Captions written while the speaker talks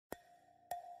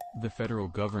The federal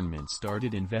government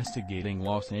started investigating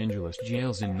Los Angeles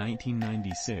jails in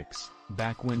 1996,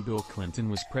 back when Bill Clinton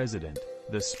was president.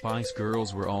 The Spice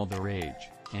Girls were all the rage,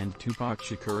 and Tupac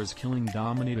Shakur's killing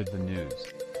dominated the news.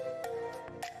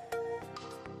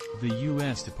 The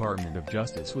U.S. Department of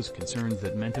Justice was concerned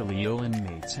that mentally ill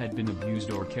inmates had been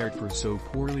abused or cared for so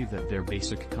poorly that their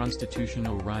basic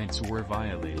constitutional rights were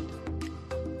violated.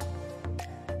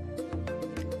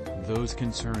 Those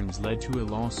concerns led to a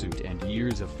lawsuit and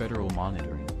years of federal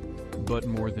monitoring. But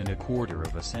more than a quarter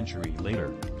of a century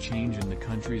later, change in the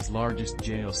country's largest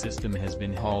jail system has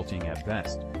been halting at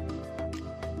best.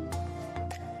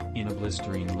 In a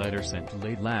blistering letter sent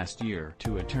late last year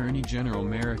to Attorney General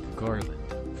Merrick Garland,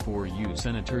 4U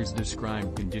senators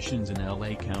described conditions in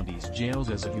LA County's jails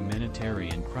as a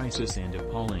humanitarian crisis and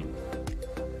appalling.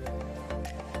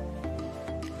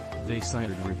 They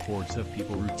cited reports of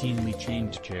people routinely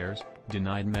chained to chairs,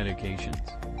 denied medications,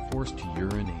 forced to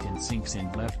urinate in sinks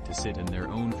and left to sit in their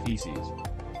own feces.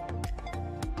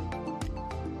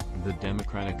 The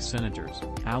Democratic senators,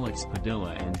 Alex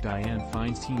Padilla and Dianne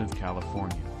Feinstein of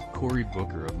California, Cory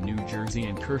Booker of New Jersey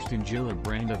and Kirsten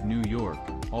Gillibrand of New York,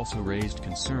 also raised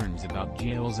concerns about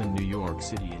jails in New York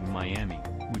City and Miami,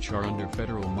 which are under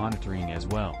federal monitoring as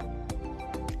well.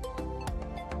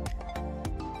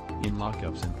 In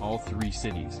lockups in all three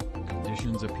cities,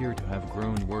 conditions appear to have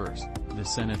grown worse, the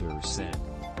senators said.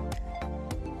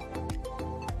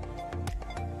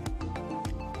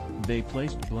 They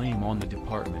placed blame on the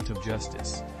Department of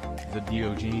Justice. The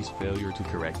DOJ's failure to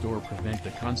correct or prevent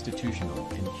the constitutional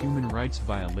and human rights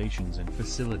violations in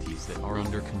facilities that are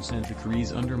under consent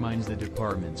decrees undermines the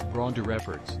department's broader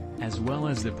efforts, as well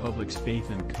as the public's faith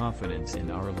and confidence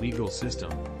in our legal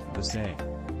system, they say.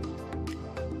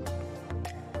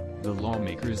 The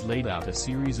lawmakers laid out a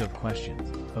series of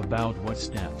questions about what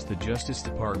steps the Justice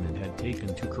Department had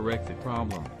taken to correct the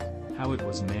problem, how it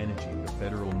was managing the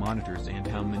federal monitors and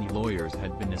how many lawyers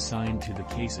had been assigned to the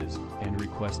cases, and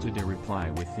requested a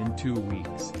reply within 2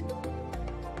 weeks.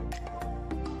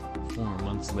 4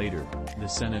 months later, the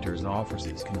senators'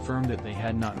 offices confirmed that they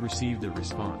had not received a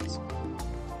response.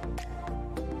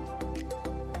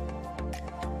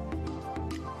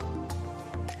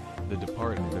 The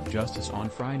Department of Justice on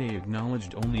Friday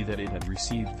acknowledged only that it had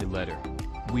received the letter.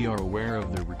 "We are aware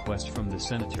of the request from the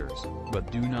senators, but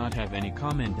do not have any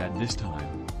comment at this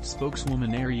time,"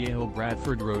 spokeswoman Arielle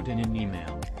Bradford wrote in an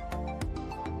email.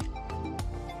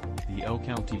 The El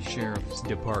County Sheriff's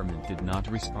Department did not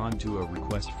respond to a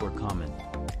request for comment.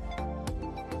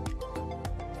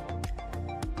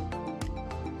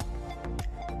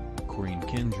 Corinne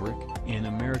Kendrick, an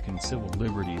American Civil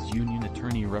Liberties Union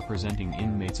attorney representing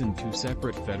inmates in 2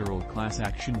 separate federal class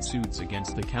action suits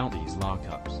against the county's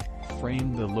lockups,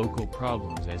 framed the local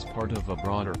problems as part of a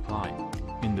broader plight.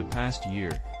 In the past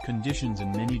year, conditions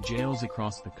in many jails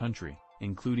across the country,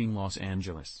 including Los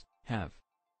Angeles, have.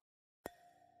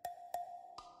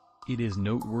 It is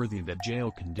noteworthy that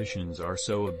jail conditions are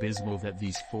so abysmal that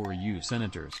these 4U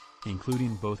senators,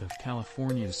 including both of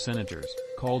California's senators,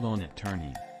 called on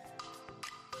Attorney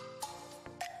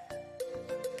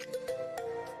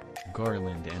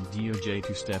Garland and DOJ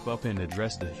to step up and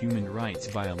address the human rights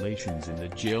violations in the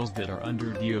jails that are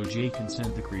under DOJ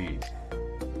consent decrees.